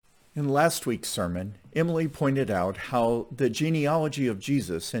In last week's sermon, Emily pointed out how the genealogy of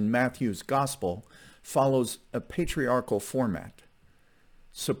Jesus in Matthew's Gospel follows a patriarchal format.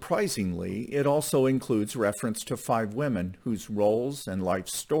 Surprisingly, it also includes reference to 5 women whose roles and life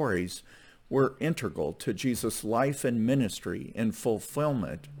stories were integral to Jesus' life and ministry in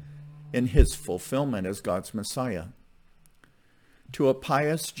his fulfillment as God's Messiah. To a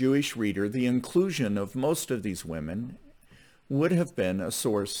pious Jewish reader, the inclusion of most of these women would have been a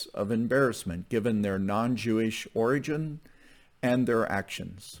source of embarrassment given their non-Jewish origin and their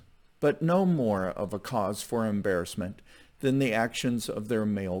actions, but no more of a cause for embarrassment than the actions of their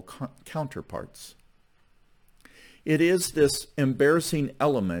male counterparts. It is this embarrassing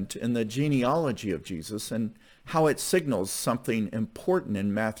element in the genealogy of Jesus and how it signals something important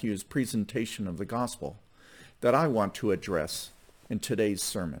in Matthew's presentation of the gospel that I want to address in today's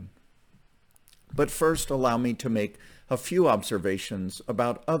sermon. But first, allow me to make a few observations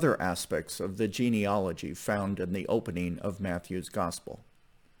about other aspects of the genealogy found in the opening of Matthew's Gospel.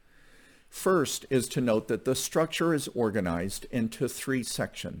 First is to note that the structure is organized into 3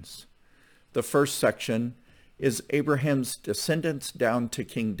 sections. The first section is Abraham's descendants down to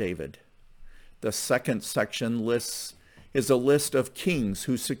King David. The second section is a list of kings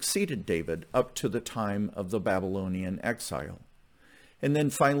who succeeded David up to the time of the Babylonian exile. And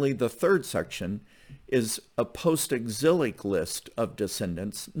then finally, the third section is a post-exilic list of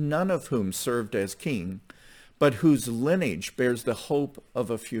descendants, none of whom served as king, but whose lineage bears the hope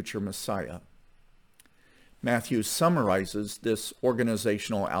of a future Messiah. Matthew summarizes this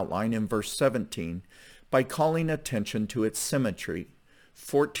organizational outline in verse 17 by calling attention to its symmetry,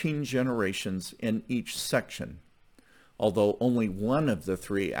 14 generations in each section, although only one of the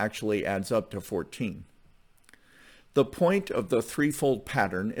 3 actually adds up to 14. The point of the threefold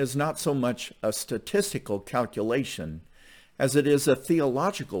pattern is not so much a statistical calculation as it is a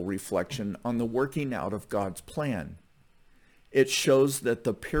theological reflection on the working out of God's plan. It shows that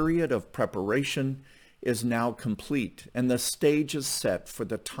the period of preparation is now complete and the stage is set for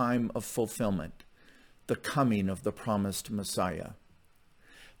the time of fulfillment, the coming of the promised Messiah.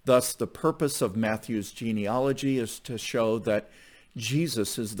 Thus, the purpose of Matthew's genealogy is to show that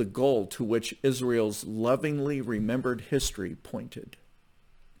Jesus is the goal to which Israel's lovingly remembered history pointed.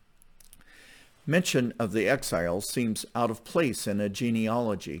 Mention of the exile seems out of place in a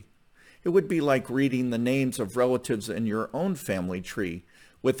genealogy. It would be like reading the names of relatives in your own family tree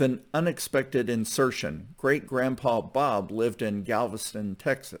with an unexpected insertion. Great-grandpa Bob lived in Galveston,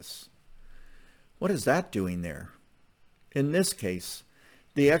 Texas. What is that doing there? In this case,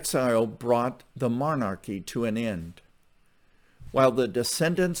 the exile brought the monarchy to an end. While the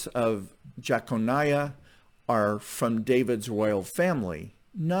descendants of Jeconiah are from David's royal family,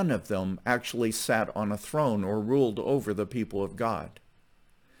 none of them actually sat on a throne or ruled over the people of God.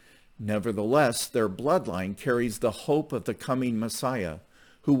 Nevertheless, their bloodline carries the hope of the coming Messiah,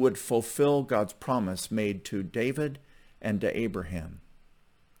 who would fulfill God's promise made to David and to Abraham.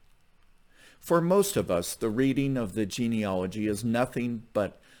 For most of us, the reading of the genealogy is nothing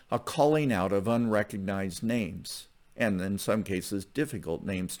but a calling out of unrecognized names, and in some cases difficult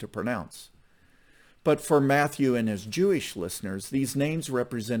names to pronounce. But for Matthew and his Jewish listeners, these names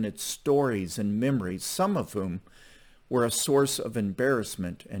represented stories and memories, some of whom were a source of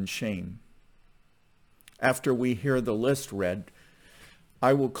embarrassment and shame. After we hear the list read,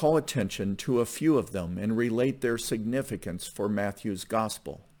 I will call attention to a few of them and relate their significance for Matthew's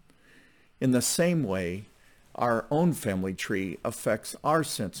gospel. In the same way, our own family tree affects our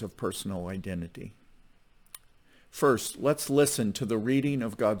sense of personal identity. First, let's listen to the reading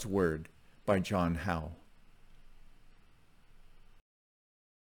of God's Word by John Howe.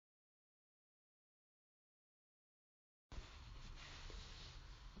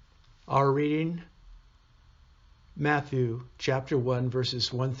 Our reading, Matthew chapter 1,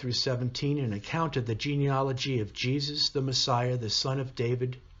 verses 1 through 17, an account of the genealogy of Jesus, the Messiah, the son of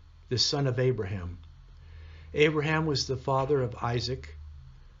David, the son of Abraham. Abraham was the father of Isaac,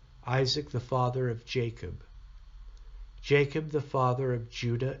 Isaac the father of Jacob, Jacob the father of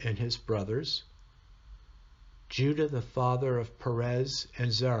Judah and his brothers, Judah the father of Perez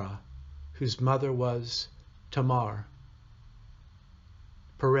and Zerah, whose mother was Tamar,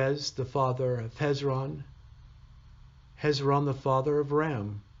 Perez the father of Hezron, Hezron the father of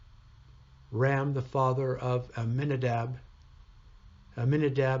Ram, Ram the father of Amminadab,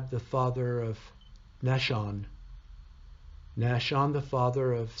 Amminadab the father of Nahshon, Nahshon the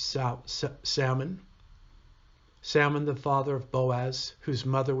father of Salmon, Salmon the father of Boaz, whose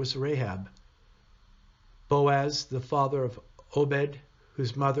mother was Rahab, Boaz the father of Obed,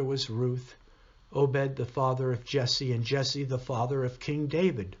 whose mother was Ruth, Obed the father of Jesse, and Jesse the father of King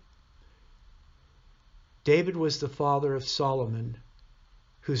David, David was the father of Solomon,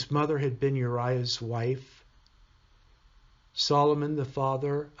 whose mother had been Uriah's wife. Solomon the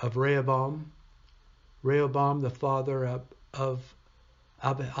father of Rehoboam. Rehoboam the father of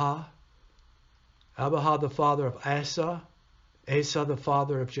Abijah. Abijah the father of Asa. Asa the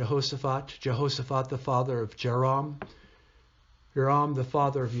father of Jehoshaphat. Jehoshaphat the father of Joram. Joram the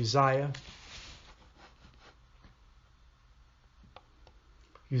father of Uzziah.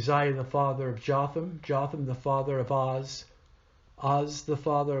 Uzziah the father of Jotham. Jotham the father of Oz. Oz the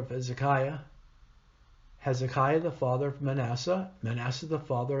father of Hezekiah. Hezekiah the father of Manasseh. Manasseh the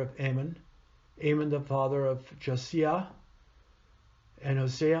father of Amon. Amon the father of Josiah. And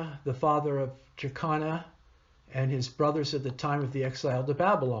Hosea the father of Jeconiah and his brothers at the time of the exile to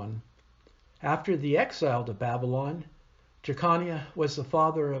Babylon. After the exile to Babylon, Jeconiah was the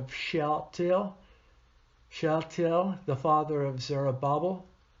father of Shealtiel. Shealtiel the father of Zerubbabel.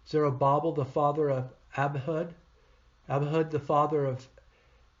 Zerubbabel the father of Abihud. Abihud the father of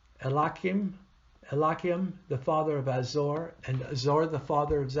Eliakim. Eliakim the father of Azor. And Azor the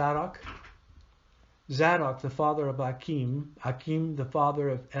father of Zadok. Zadok the father of Achim. Achim the father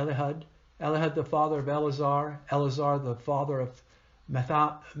of Elihud. Elihud the father of Eleazar. Eleazar the father of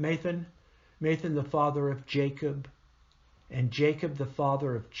Mathan. Mathan the father of Jacob. And Jacob the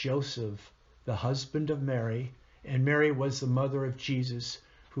father of Joseph, the husband of Mary. And Mary was the mother of Jesus,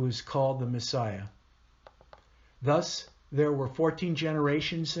 who is called the Messiah. Thus, there were 14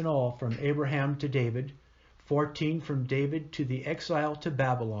 generations in all from Abraham to David, 14 from David to the exile to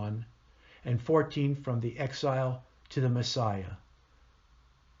Babylon, and 14 from the exile to the Messiah.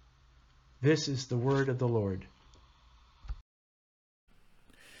 This is the word of the Lord.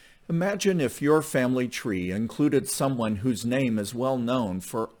 Imagine if your family tree included someone whose name is well known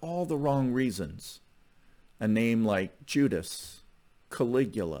for all the wrong reasons. A name like Judas,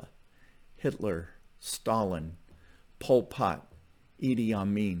 Caligula, Hitler, Stalin, Pol Pot, Idi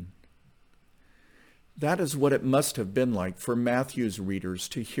Amin. That is what it must have been like for Matthew's readers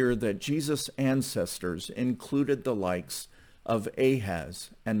to hear that Jesus' ancestors included the likes of Ahaz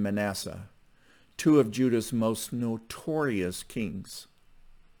and Manasseh, two of Judah's most notorious kings.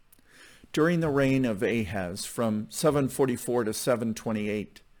 During the reign of Ahaz from 744 to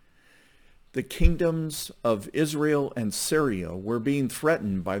 728, the kingdoms of Israel and Syria were being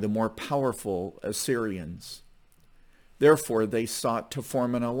threatened by the more powerful Assyrians. Therefore, they sought to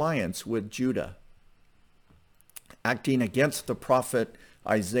form an alliance with Judah. Acting against the prophet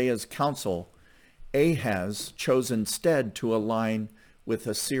Isaiah's counsel, Ahaz chose instead to align with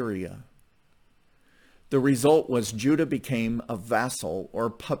Assyria. The result was Judah became a vassal or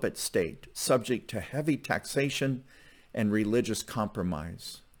puppet state, subject to heavy taxation and religious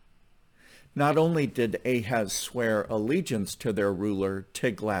compromise. Not only did Ahaz swear allegiance to their ruler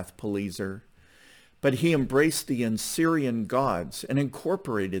Tiglath-Pileser, but he embraced the Assyrian gods and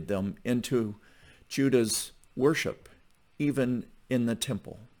incorporated them into Judah's worship, even in the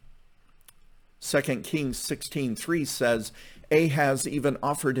temple. 2 Kings 16:3 says, Ahaz even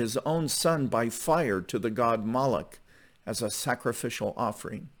offered his own son by fire to the god Moloch as a sacrificial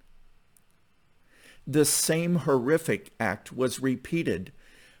offering. This same horrific act was repeated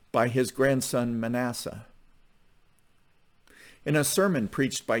by his grandson Manasseh. In a sermon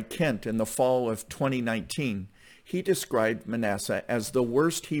preached by Kent in the fall of 2019, he described Manasseh as the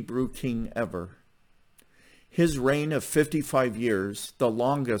worst Hebrew king ever. His reign of 55 years, the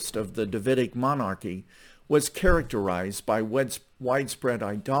longest of the Davidic monarchy, was characterized by widespread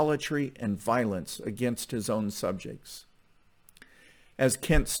idolatry and violence against his own subjects. As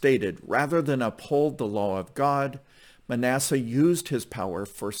Kent stated, rather than uphold the law of God, Manasseh used his power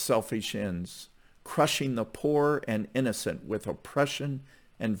for selfish ends, crushing the poor and innocent with oppression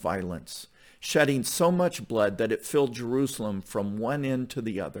and violence, shedding so much blood that it filled Jerusalem from one end to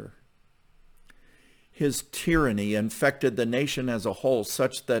the other. His tyranny infected the nation as a whole,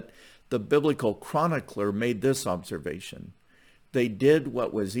 such that the biblical chronicler made this observation: they did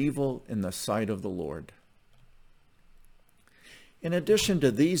what was evil in the sight of the Lord. In addition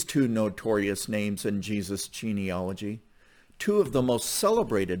to these two notorious names in Jesus' genealogy, two of the most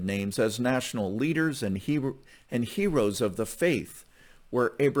celebrated names as national leaders and heroes of the faith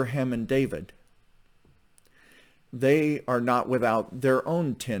were Abraham and David. They are not without their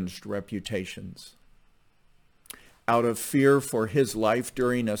own tinged reputations. Out of fear for his life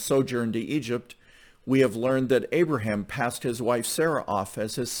during a sojourn to Egypt, we have learned that Abraham passed his wife Sarah off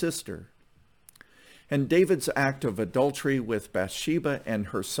as his sister. And David's act of adultery with Bathsheba and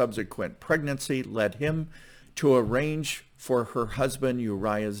her subsequent pregnancy led him to arrange for her husband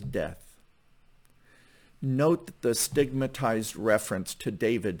Uriah's death. Note the stigmatized reference to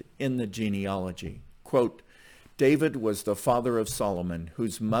David in the genealogy. Quote, David was the father of Solomon,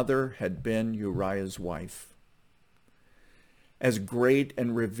 whose mother had been Uriah's wife. As great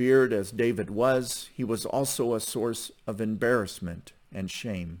and revered as David was, he was also a source of embarrassment and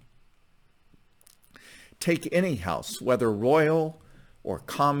shame. Take any house, whether royal or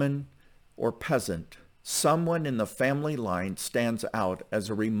common or peasant, someone in the family line stands out as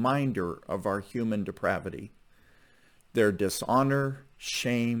a reminder of our human depravity. Their dishonor,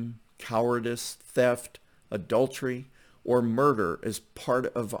 shame, cowardice, theft, adultery, or murder is part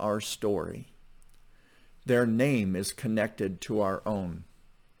of our story. Their name is connected to our own.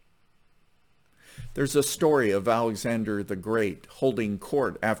 There's a story of Alexander the Great holding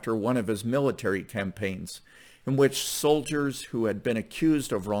court after one of his military campaigns, in which soldiers who had been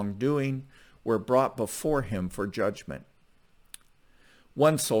accused of wrongdoing were brought before him for judgment.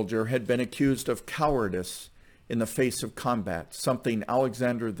 One soldier had been accused of cowardice in the face of combat, something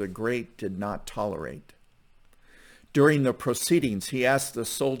Alexander the Great did not tolerate. During the proceedings, he asked the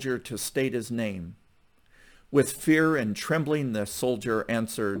soldier to state his name. With fear and trembling, the soldier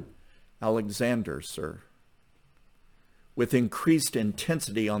answered, Alexander, sir. With increased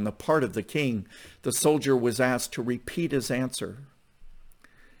intensity on the part of the king, the soldier was asked to repeat his answer.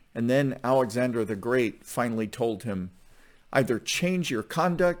 And then Alexander the Great finally told him, either change your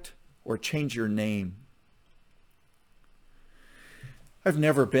conduct or change your name. I've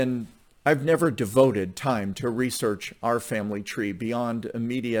never devoted time to research our family tree beyond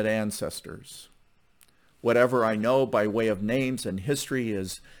immediate ancestors. Whatever I know by way of names and history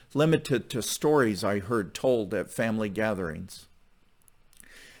is limited to stories I heard told at family gatherings.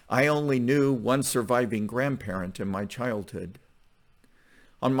 I only knew one surviving grandparent in my childhood.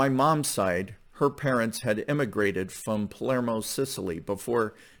 On my mom's side, her parents had immigrated from Palermo, Sicily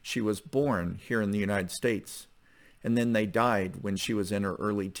before she was born here in the United States, and then they died when she was in her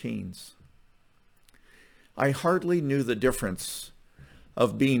early teens. I hardly knew the difference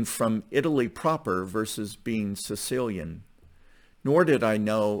of being from Italy proper versus being Sicilian, nor did I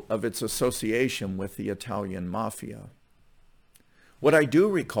know of its association with the Italian mafia. What I do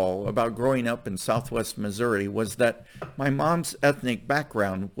recall about growing up in Southwest Missouri was that my mom's ethnic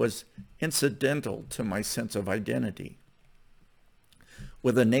background was incidental to my sense of identity.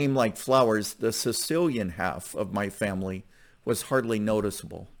 With a name like Flowers, the Sicilian half of my family was hardly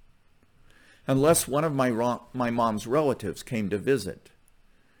noticeable, unless one of my mom's relatives came to visit.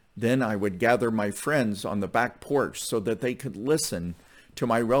 Then I would gather my friends on the back porch so that they could listen to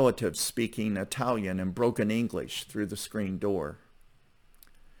my relatives speaking Italian and broken English through the screen door.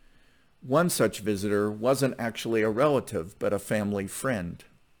 One such visitor wasn't actually a relative, but a family friend.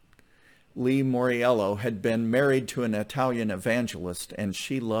 Lee Moriello had been married to an Italian evangelist, and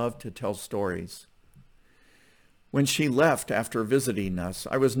she loved to tell stories. When she left after visiting us,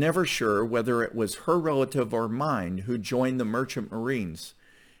 I was never sure whether it was her relative or mine who joined the Merchant Marines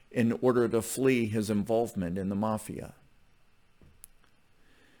in order to flee his involvement in the mafia.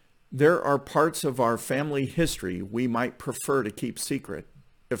 There are parts of our family history we might prefer to keep secret,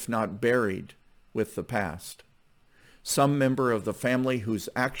 if not buried with the past. Some member of the family whose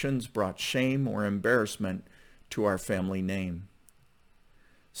actions brought shame or embarrassment to our family name.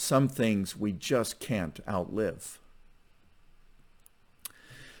 Some things we just can't outlive.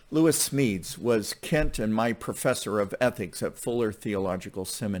 Lewis Smedes was Kent and my professor of ethics at Fuller Theological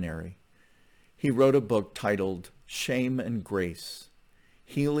Seminary. He wrote a book titled Shame and Grace,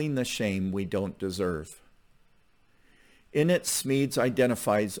 Healing the Shame We Don't Deserve. In it, Smedes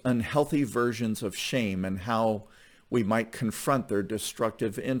identifies unhealthy versions of shame and how we might confront their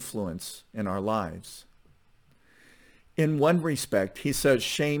destructive influence in our lives. In one respect, he says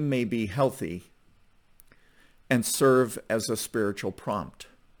shame may be healthy and serve as a spiritual prompt.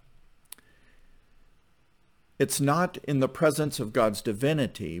 It's not in the presence of God's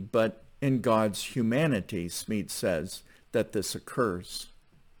divinity, but in God's humanity, Smedes says, that this occurs.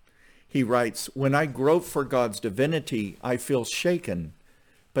 He writes, when I grope for God's divinity, I feel shaken,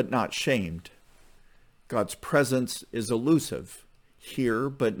 but not shamed. God's presence is elusive, here,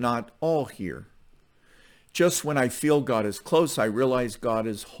 but not all here. Just when I feel God is close, I realize God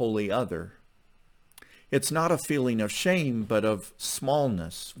is wholly other. It's not a feeling of shame, but of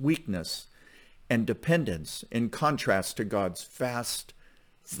smallness, weakness, and dependence, in contrast to God's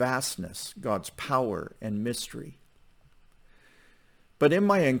vastness, God's power and mystery. But in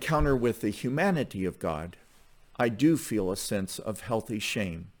my encounter with the humanity of God, I do feel a sense of healthy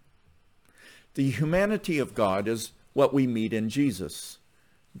shame. The humanity of God is what we meet in Jesus.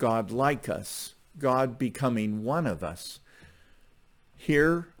 God like us, God becoming one of us.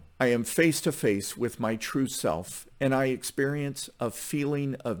 Here, I am face to face with my true self, and I experience a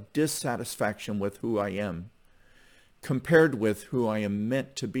feeling of dissatisfaction with who I am, compared with who I am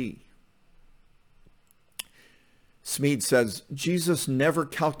meant to be. Smead says, Jesus never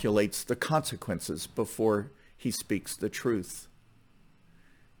calculates the consequences before he speaks the truth.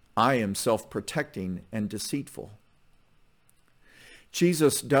 I am self-protecting and deceitful.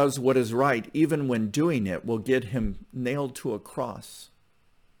 Jesus does what is right even when doing it will get him nailed to a cross.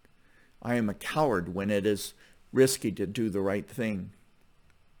 I am a coward when it is risky to do the right thing.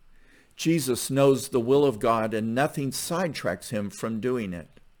 Jesus knows the will of God and nothing sidetracks him from doing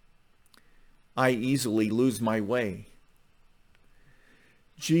it. I easily lose my way.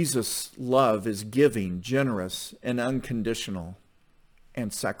 Jesus' love is giving, generous, and unconditional,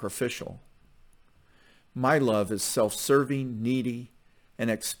 and sacrificial. My love is self-serving, needy, and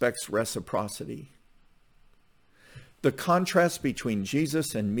expects reciprocity. The contrast between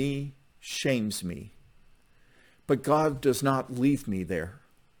Jesus and me shames me, but God does not leave me there.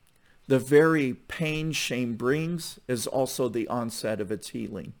 The very pain shame brings is also the onset of its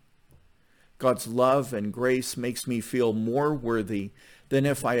healing. God's love and grace makes me feel more worthy than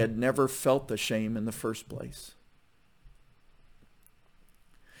if I had never felt the shame in the first place.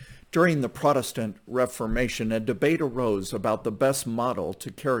 During the Protestant Reformation, a debate arose about the best model to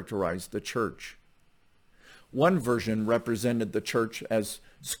characterize the church. One version represented the church as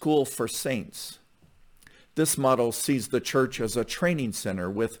school for saints. This model sees the church as a training center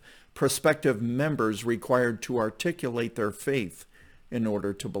with prospective members required to articulate their faith in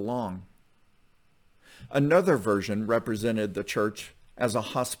order to belong. Another version represented the church as a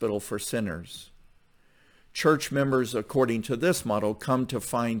hospital for sinners. Church members, according to this model, come to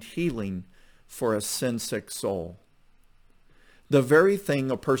find healing for a sin-sick soul. The very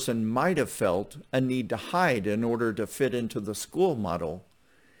thing a person might have felt a need to hide in order to fit into the school model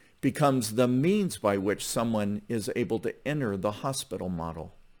becomes the means by which someone is able to enter the hospital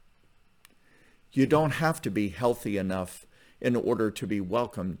model. You don't have to be healthy enough in order to be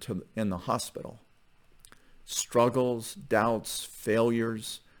welcomed in the hospital. Struggles, doubts,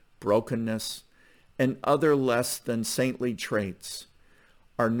 failures, brokenness, and other less than saintly traits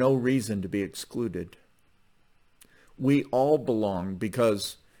are no reason to be excluded. We all belong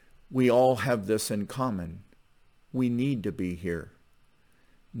because we all have this in common. We need to be here,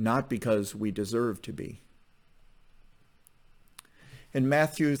 not because we deserve to be. In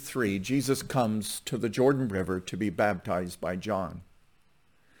Matthew 3, Jesus comes to the Jordan River to be baptized by John.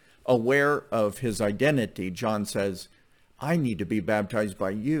 Aware of his identity, John says, I need to be baptized by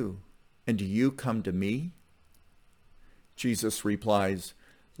you, and do you come to me? Jesus replies,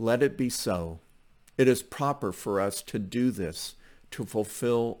 let it be so. It is proper for us to do this to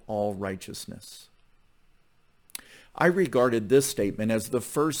fulfill all righteousness. I regarded this statement as the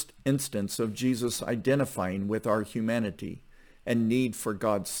first instance of Jesus identifying with our humanity and need for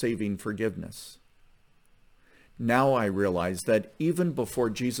God's saving forgiveness. Now I realize that even before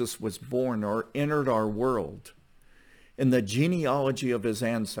Jesus was born or entered our world, in the genealogy of his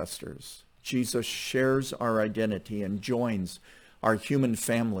ancestors, Jesus shares our identity and joins our human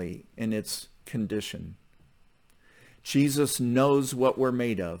family in its condition. Jesus knows what we're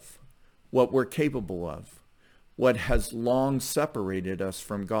made of, what we're capable of, what has long separated us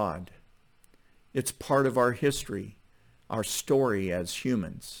from God. It's part of our history, our story as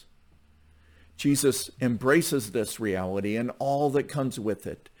humans. Jesus embraces this reality and all that comes with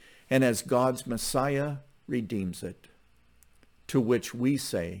it, and as God's Messiah, redeems it, to which we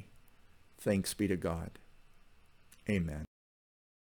say, thanks be to God. Amen.